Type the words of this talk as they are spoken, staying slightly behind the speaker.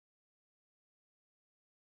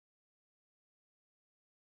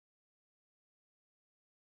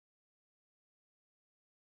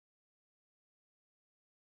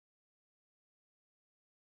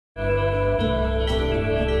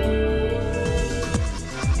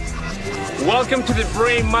Welcome to the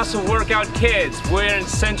Brain Muscle Workout Kids. We're in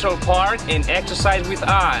Central Park and exercise with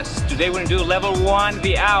us. Today we're going to do level 1,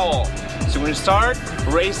 the owl. So we're going to start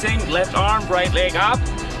racing, left arm, right leg up.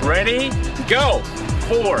 Ready? Go!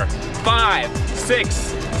 4, 5, 6,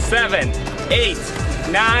 7, 8,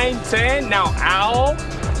 9, 10. Now owl,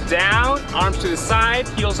 down, arms to the side,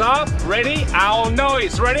 heels up. Ready? Owl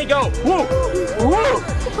noise. Ready? Go! Woo! Woo!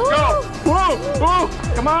 Go! Woo! Woo!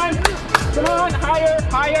 Come on! Come on, higher,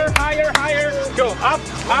 higher, higher, higher. Go up,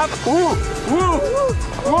 up, woo, woo,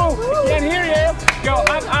 woo. Can't hear you. Go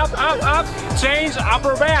up, up, up, up. Change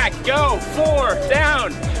upper back. Go 4,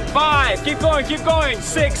 down, 5. Keep going,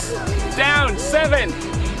 6, down, 7,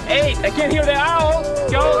 8. I can't hear the owl.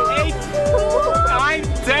 Go 8, 9,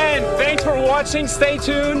 10. Thanks for watching. Stay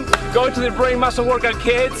tuned. Go to the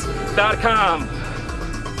brainmuscleworkoutkids.com.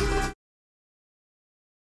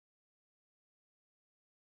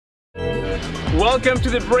 Welcome to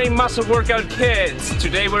the Brain Muscle Workout Kids.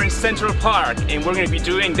 Today we're in Central Park and we're going to be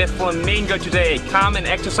doing the flamingo today. Come and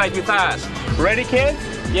exercise with us. Ready, kids?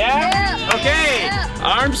 Yeah? Okay. Yeah.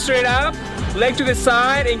 Arms straight up, leg to the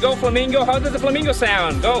side, and go flamingo. How does the flamingo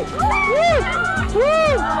sound? Go. Woo!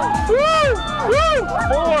 Woo! Woo! Woo!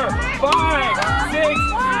 4, 5, 6,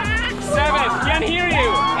 7. Can't hear you.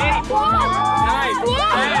 8,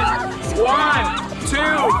 9, 10. 1, 2.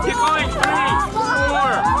 Keep going. 3, 4,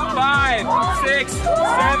 5, 6,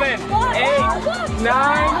 7, 8,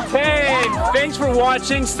 9, 10. Thanks for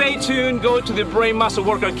watching. Stay tuned. Go to the Brain Muscle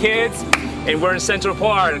Workout Kids. And we're in Central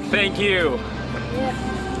Park. Thank you.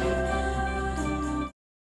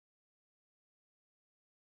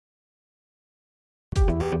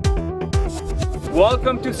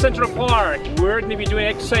 Welcome to Central Park. We're going to be doing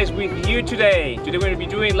exercise with you today. Today we're going to be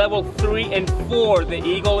doing level 3 and 4, the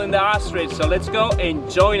eagle and the ostrich. So let's go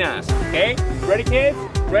and join us. Okay? Ready, kids?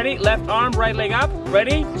 Ready? Left arm, right leg up.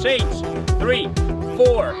 Ready? Change. 3,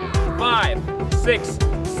 4, 5, 6,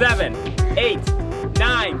 7, 8,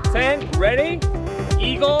 9, 10. Ready?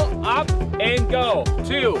 Eagle up and go.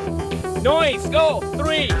 2. Noise. Go.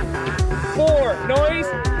 3, 4. Noise.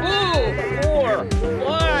 Ooh. 4,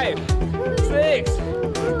 5, 6,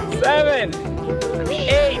 7,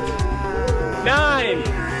 8, 9,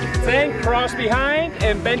 10. Cross behind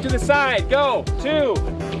and bend to the side. Go. 2,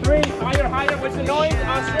 3. Higher, higher. What's the noise?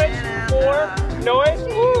 Ostrich. 4. Noise.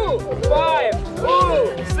 Woo. 5.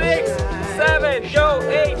 Woo. 6, 7. Go.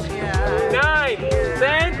 8, 9,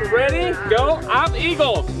 10. Ready? Go. Up.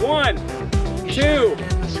 Eagle. 1, 2,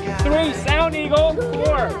 3. Sound eagle.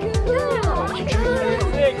 4, 6,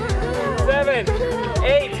 7,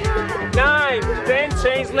 8, 9, 10.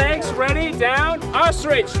 Change legs. Ready? Down.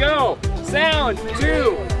 Ostrich. Go. Sound.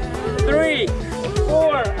 2, 3,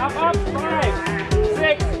 4. Up, up. 5,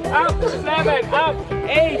 6. Up. 7. Up.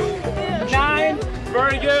 8, 9.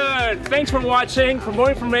 Very good. Thanks for watching. For more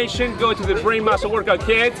information, go to the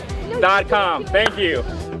brainmuscleworkoutkids.com. Thank you.